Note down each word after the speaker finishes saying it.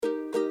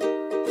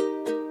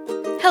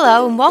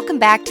Hello, and welcome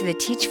back to the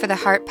Teach for the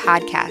Heart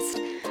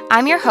podcast.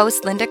 I'm your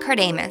host, Linda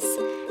Cardamus,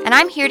 and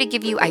I'm here to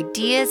give you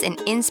ideas and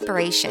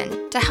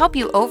inspiration to help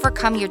you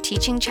overcome your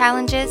teaching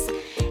challenges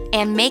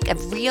and make a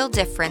real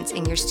difference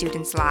in your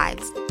students'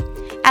 lives.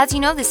 As you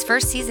know, this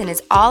first season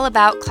is all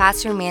about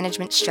classroom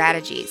management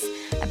strategies,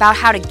 about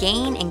how to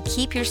gain and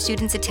keep your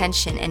students'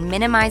 attention and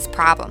minimize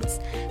problems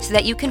so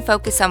that you can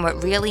focus on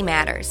what really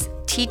matters,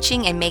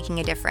 teaching and making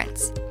a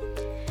difference.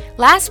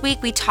 Last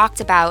week, we talked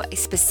about a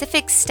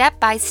specific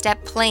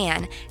step-by-step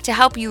plan to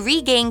help you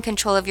regain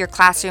control of your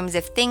classrooms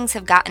if things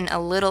have gotten a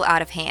little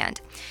out of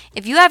hand.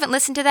 If you haven't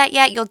listened to that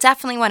yet, you'll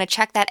definitely want to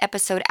check that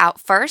episode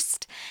out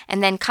first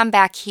and then come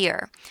back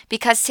here,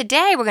 because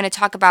today we're going to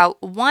talk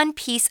about one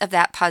piece of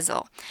that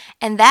puzzle,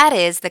 and that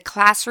is the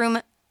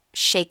classroom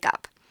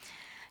shakeup.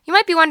 You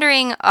might be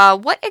wondering,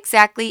 what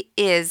exactly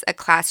is a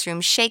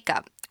classroom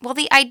shakeup? Well,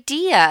 the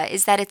idea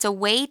is that it's a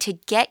way to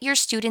get your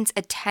students'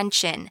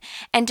 attention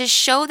and to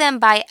show them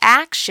by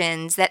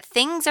actions that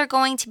things are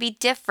going to be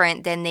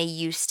different than they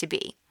used to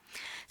be.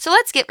 So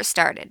let's get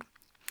started.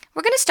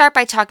 We're going to start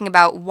by talking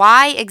about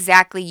why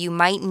exactly you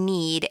might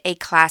need a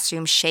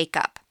classroom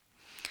shakeup.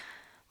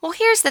 Well,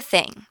 here's the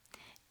thing.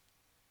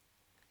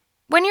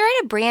 When you're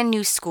in a brand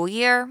new school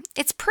year,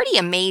 it's pretty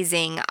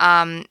amazing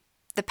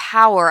the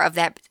power of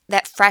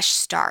that fresh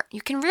start.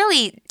 You can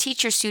really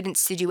teach your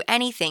students to do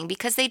anything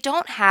because they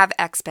don't have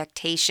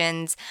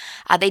expectations,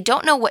 they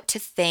don't know what to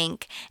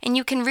think, and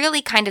you can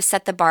really kind of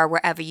set the bar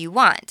wherever you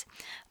want.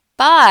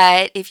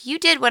 But if you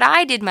did what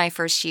I did my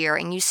first year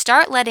and you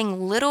start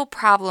letting little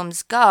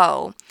problems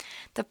go,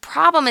 the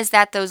problem is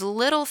that those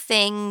little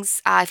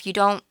things, if you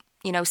don't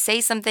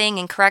say something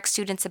and correct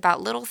students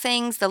about little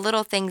things, the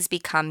little things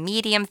become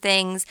medium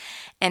things,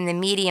 and the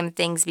medium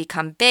things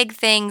become big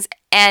things.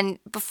 And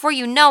before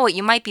you know it,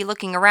 you might be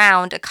looking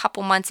around a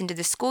couple months into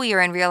the school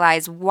year and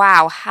realize,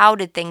 wow, how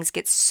did things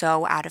get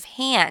so out of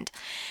hand?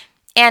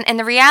 And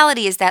the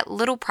reality is that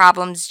little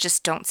problems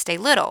just don't stay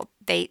little.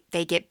 They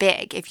get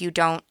big if you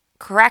don't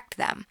correct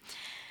them.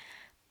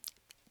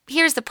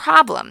 Here's the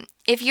problem.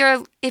 If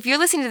you're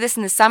listening to this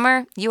in the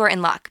summer, you are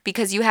in luck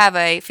because you have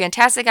a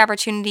fantastic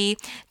opportunity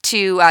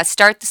to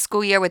start the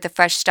school year with a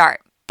fresh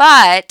start.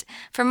 But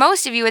for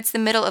most of you, it's the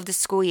middle of the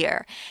school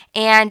year.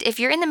 And if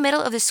you're in the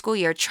middle of the school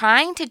year,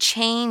 trying to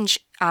change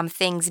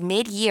things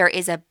mid-year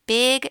is a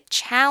big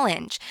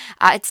challenge.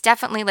 It's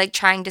definitely like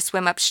trying to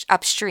swim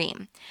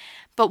upstream.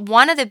 But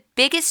one of the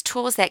biggest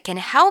tools that can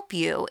help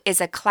you is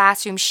a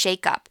classroom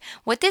shakeup.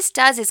 What this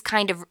does is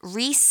kind of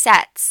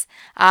resets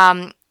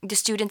the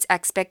students'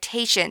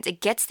 expectations.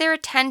 It gets their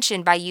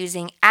attention by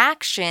using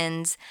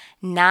actions,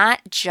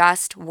 not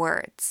just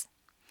words.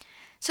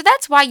 So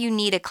that's why you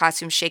need a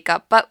classroom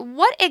shakeup. But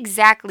what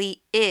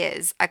exactly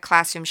is a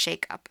classroom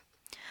shakeup?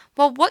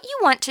 Well, what you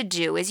want to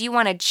do is you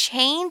want to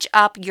change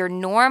up your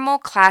normal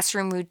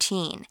classroom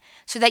routine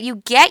so that you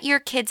get your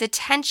kids'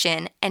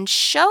 attention and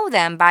show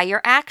them by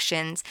your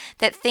actions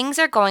that things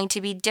are going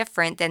to be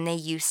different than they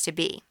used to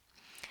be.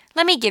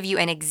 Let me give you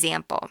an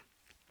example.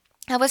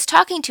 I was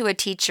talking to a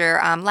teacher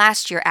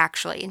last year,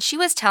 actually, and she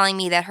was telling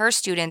me that her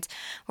students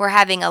were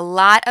having a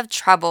lot of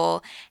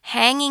trouble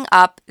hanging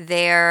up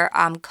their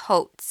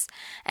coats.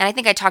 And I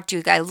think I talked to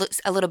you guys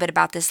a little bit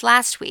about this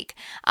last week.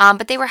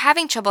 But they were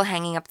having trouble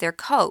hanging up their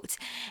coats,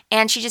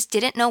 and she just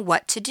didn't know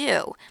what to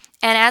do.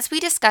 And as we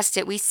discussed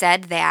it, we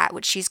said that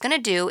what she's going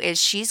to do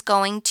is she's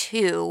going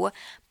to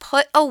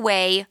put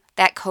away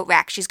that coat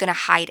rack. She's going to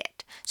hide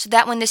it so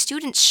that when the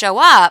students show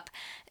up,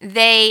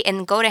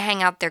 and go to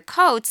hang out their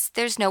coats,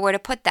 there's nowhere to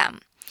put them.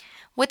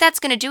 What that's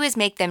going to do is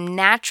make them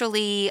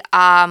naturally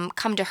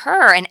come to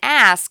her and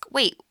ask,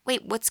 wait,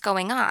 what's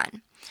going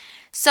on?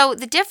 So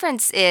the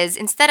difference is,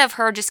 instead of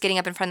her just getting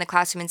up in front of the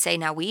classroom and say,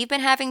 now we've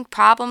been having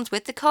problems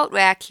with the coat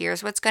rack,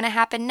 here's what's going to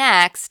happen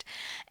next,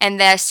 and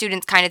the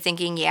students kind of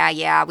thinking,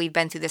 yeah, we've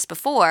been through this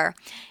before.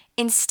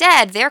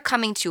 Instead, they're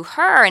coming to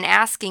her and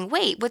asking,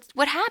 wait,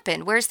 what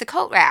happened? Where's the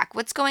coat rack?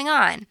 What's going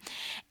on?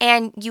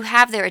 And you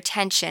have their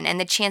attention and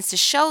the chance to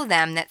show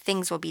them that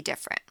things will be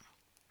different.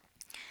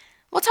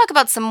 We'll talk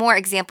about some more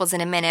examples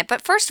in a minute,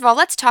 but first of all,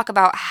 let's talk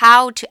about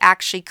how to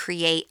actually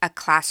create a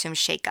classroom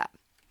shakeup.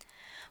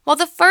 Well,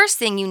 the first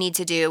thing you need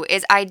to do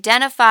is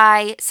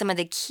identify some of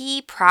the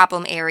key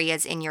problem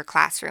areas in your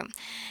classroom.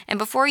 And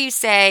before you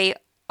say,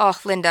 oh,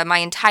 Linda, my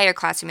entire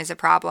classroom is a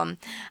problem,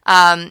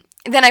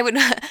 then I would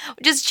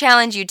just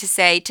challenge you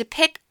to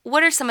pick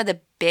what are some of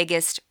the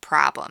biggest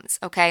problems,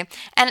 okay?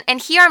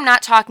 And here I'm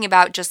not talking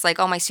about just like,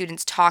 oh, my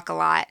students talk a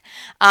lot.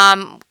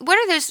 What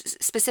are those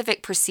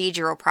specific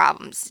procedural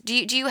problems? Do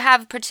you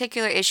have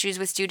particular issues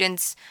with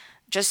students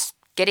just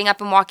getting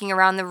up and walking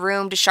around the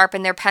room to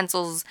sharpen their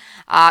pencils?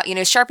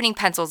 Sharpening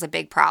pencils a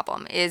big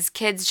problem. Is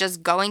kids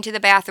just going to the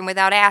bathroom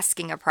without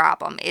asking a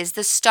problem? Is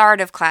the start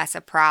of class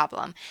a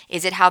problem?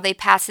 Is it how they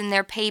pass in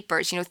their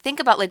papers? Think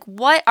about like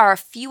what are a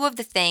few of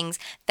the things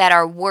that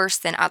are worse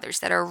than others,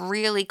 that are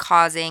really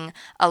causing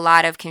a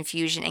lot of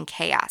confusion and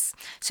chaos.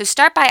 So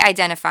start by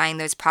identifying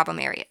those problem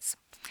areas.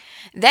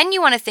 Then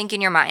you want to think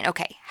in your mind,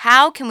 okay,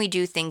 how can we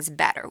do things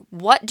better?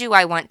 What do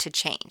I want to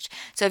change?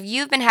 So if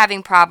you've been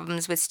having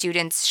problems with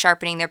students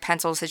sharpening their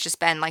pencils, it's just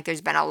been like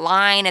there's been a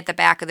line at the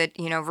back of the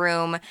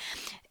room,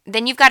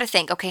 then you've got to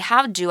think, okay,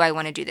 how do I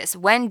want to do this?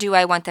 When do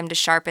I want them to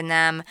sharpen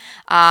them?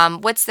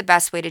 What's the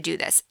best way to do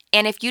this?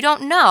 And if you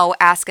don't know,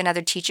 ask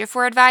another teacher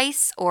for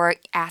advice or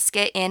ask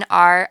it in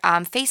our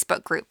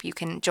Facebook group. You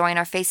can join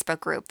our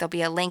Facebook group. There'll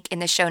be a link in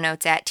the show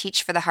notes at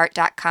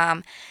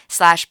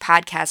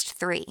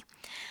teachfortheheart.com/podcast3.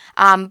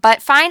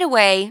 But find a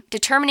way,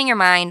 determining your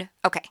mind,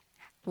 okay,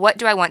 what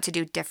do I want to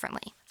do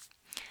differently?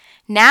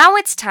 Now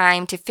it's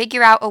time to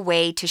figure out a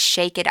way to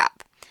shake it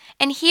up.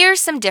 And here's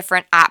some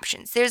different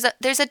options.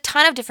 There's a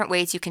ton of different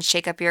ways you can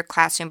shake up your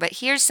classroom, but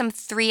here's some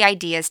 3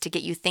 ideas to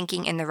get you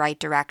thinking in the right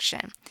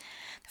direction.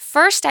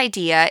 First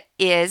idea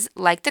is,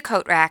 like the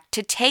coat rack,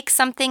 to take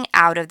something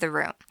out of the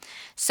room.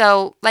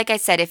 So, like I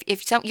said, if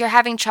you're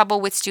having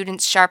trouble with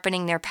students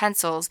sharpening their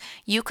pencils,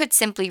 you could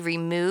simply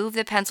remove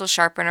the pencil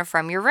sharpener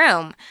from your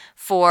room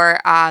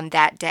for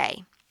that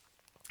day.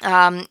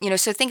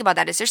 So think about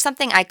that. Is there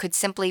something I could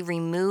simply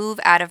remove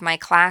out of my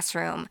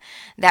classroom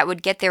that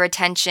would get their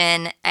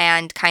attention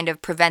and kind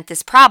of prevent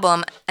this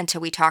problem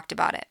until we talked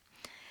about it?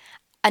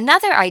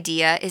 Another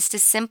idea is to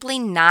simply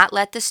not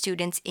let the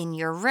students in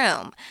your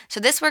room.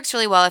 So this works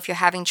really well if you're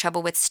having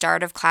trouble with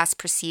start of class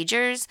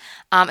procedures,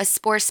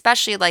 or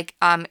especially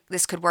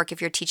this could work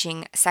if you're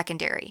teaching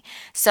secondary.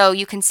 So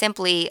you can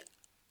simply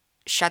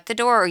shut the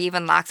door or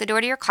even lock the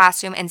door to your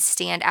classroom and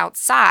stand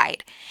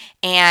outside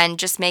and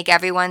just make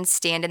everyone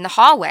stand in the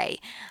hallway.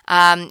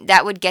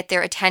 That would get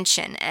their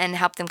attention and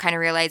help them kind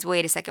of realize,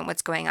 wait a second,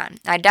 what's going on?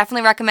 I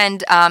definitely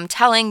recommend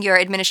telling your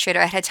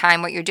administrator ahead of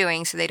time what you're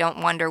doing so they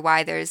don't wonder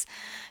why there's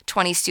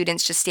 20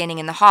 students just standing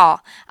in the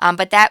hall.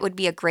 But that would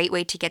be a great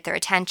way to get their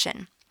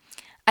attention.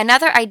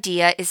 Another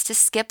idea is to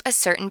skip a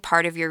certain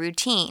part of your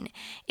routine.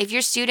 If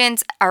your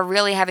students are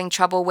really having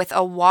trouble with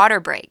a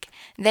water break,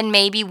 then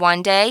maybe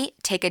one day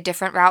take a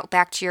different route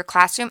back to your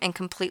classroom and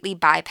completely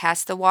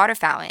bypass the water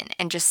fountain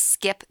and just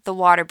skip the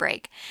water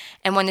break.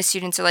 And when the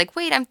students are like,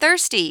 wait, I'm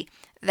thirsty,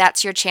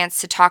 that's your chance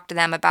to talk to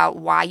them about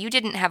why you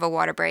didn't have a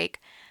water break,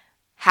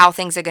 how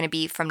things are going to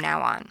be from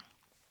now on.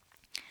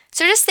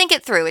 So just think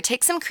it through. It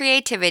takes some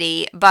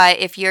creativity, but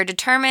if you're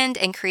determined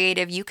and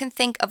creative, you can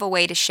think of a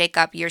way to shake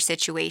up your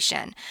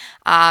situation.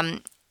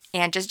 And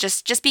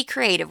just be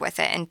creative with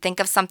it and think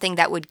of something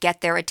that would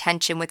get their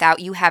attention without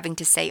you having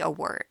to say a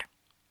word.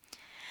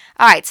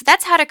 All right, so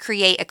that's how to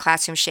create a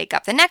classroom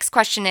shakeup. The next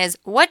question is,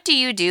 what do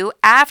you do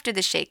after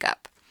the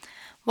shakeup?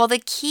 Well,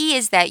 the key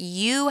is that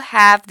you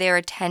have their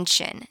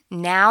attention.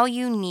 Now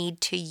you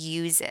need to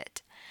use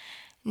it.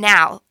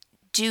 Now,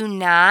 do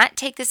not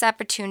take this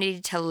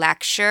opportunity to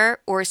lecture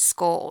or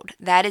scold.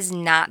 That is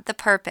not the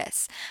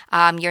purpose.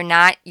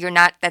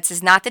 This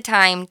is not the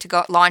time to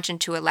go launch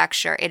into a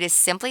lecture. It is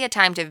simply a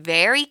time to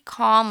very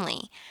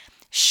calmly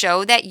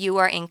show that you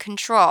are in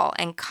control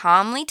and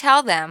calmly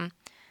tell them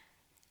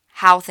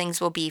how things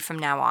will be from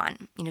now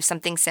on.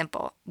 Something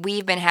simple.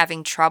 We've been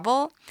having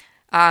trouble.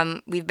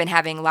 We've been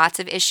having lots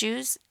of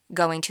issues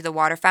going to the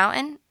water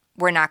fountain.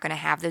 We're not going to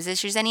have those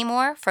issues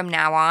anymore from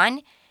now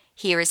on.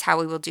 Here is how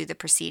we will do the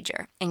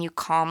procedure, and you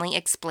calmly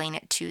explain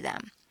it to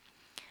them.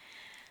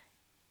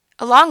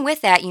 Along with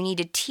that, you need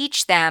to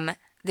teach them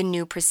the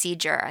new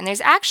procedure, and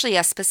there's actually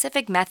a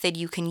specific method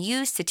you can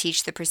use to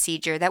teach the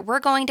procedure that we're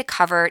going to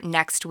cover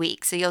next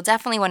week. So you'll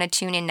definitely want to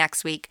tune in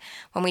next week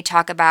when we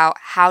talk about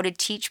how to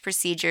teach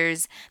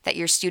procedures that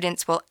your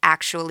students will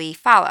actually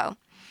follow.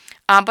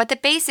 But the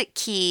basic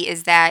key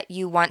is that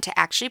you want to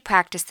actually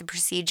practice the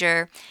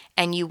procedure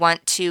and you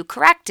want to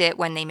correct it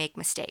when they make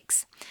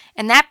mistakes.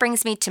 And that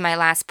brings me to my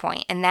last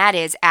point, and that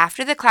is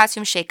after the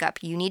classroom shakeup,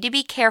 you need to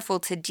be careful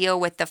to deal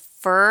with the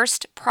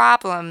first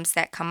problems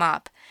that come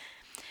up.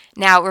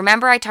 Now,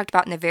 remember I talked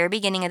about in the very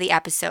beginning of the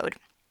episode,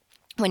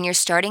 when you're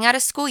starting out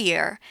a school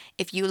year,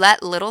 if you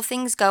let little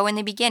things go in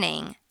the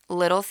beginning,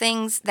 little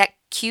things that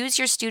cues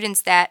your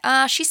students that,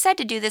 she said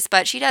to do this,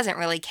 but she doesn't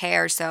really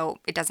care, so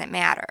it doesn't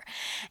matter.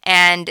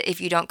 And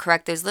if you don't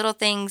correct those little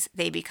things,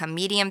 they become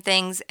medium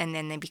things, and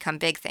then they become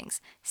big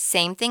things.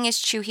 Same thing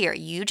is true here.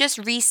 You just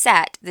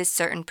reset this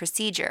certain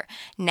procedure.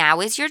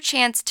 Now is your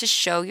chance to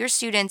show your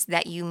students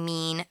that you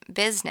mean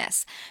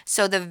business.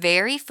 So the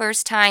very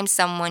first time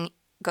someone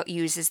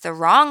uses the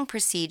wrong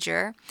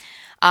procedure,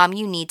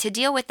 you need to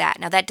deal with that.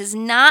 Now, that does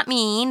not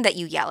mean that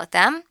you yell at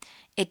them.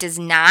 It does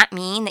not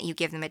mean that you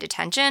give them a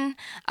detention.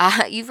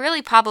 You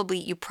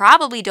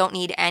probably don't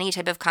need any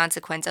type of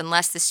consequence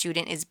unless the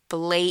student is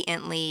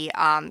blatantly,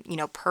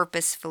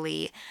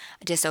 purposefully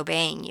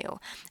disobeying you.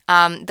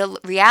 The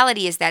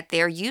reality is that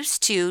they're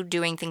used to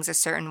doing things a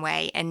certain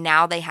way, and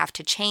now they have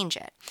to change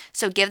it.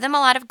 So give them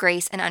a lot of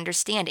grace and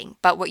understanding.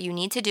 But what you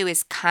need to do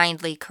is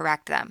kindly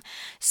correct them.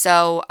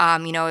 So,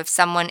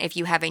 if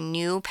you have a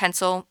new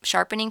pencil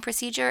sharpening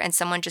procedure and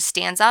someone just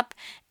stands up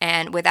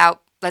and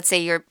let's say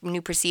your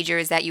new procedure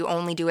is that you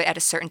only do it at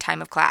a certain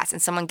time of class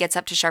and someone gets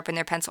up to sharpen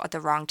their pencil at the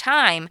wrong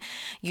time,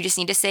 you just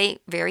need to say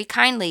very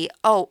kindly,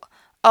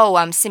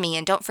 oh,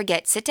 Simeon, don't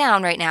forget, sit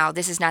down right now.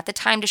 This is not the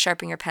time to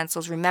sharpen your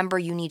pencils. Remember,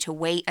 you need to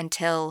wait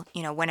until,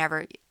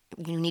 whenever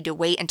you need to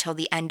wait until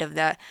the end of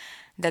the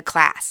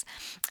class.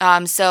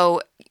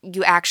 So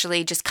you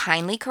actually just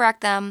kindly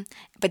correct them,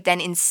 but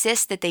then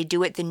insist that they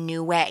do it the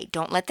new way.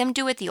 Don't let them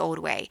do it the old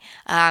way.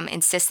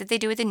 Insist that they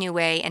do it the new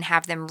way and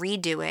have them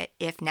redo it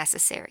if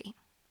necessary.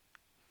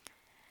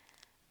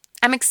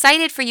 I'm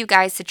excited for you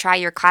guys to try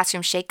your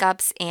classroom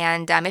shakeups,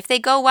 and if they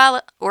go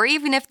well, or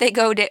even if they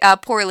go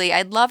poorly,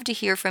 I'd love to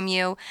hear from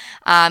you.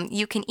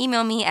 You can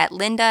email me at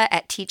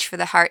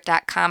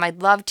linda@teachfortheheart.com.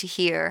 I'd love to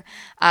hear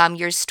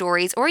your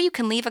stories, or you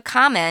can leave a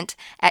comment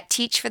at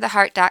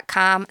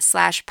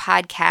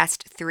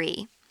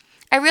teachfortheheart.com/podcast3.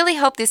 I really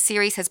hope this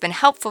series has been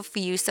helpful for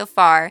you so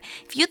far.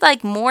 If you'd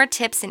like more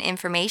tips and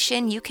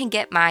information, you can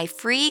get my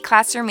free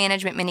classroom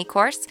management mini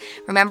course.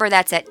 Remember,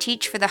 that's at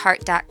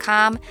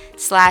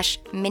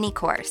teachfortheheart.com/mini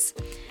course.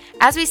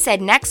 As we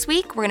said, next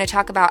week, we're going to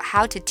talk about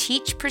how to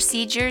teach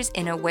procedures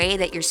in a way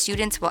that your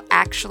students will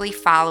actually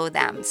follow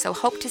them. So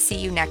hope to see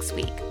you next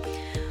week.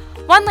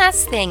 One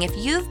last thing, if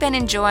you've been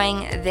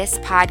enjoying this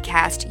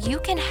podcast, you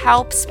can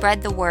help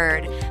spread the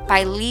word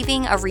by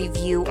leaving a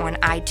review on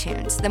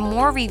iTunes. The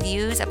more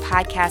reviews a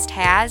podcast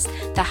has,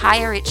 the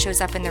higher it shows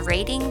up in the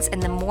ratings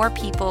and the more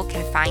people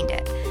can find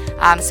it.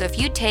 So if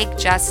you take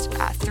just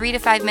 3 to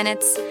 5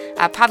 minutes,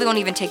 probably won't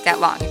even take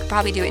that long. You could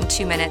probably do it in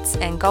 2 minutes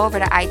and go over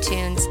to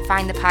iTunes,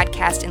 find the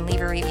podcast and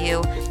leave a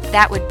review.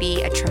 That would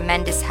be a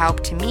tremendous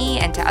help to me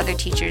and to other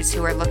teachers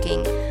who are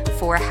looking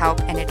for help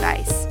and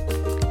advice.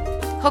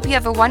 Hope you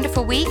have a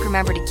wonderful week.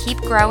 Remember to keep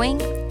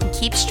growing and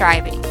keep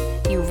striving.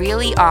 You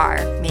really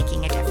are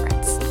making a difference.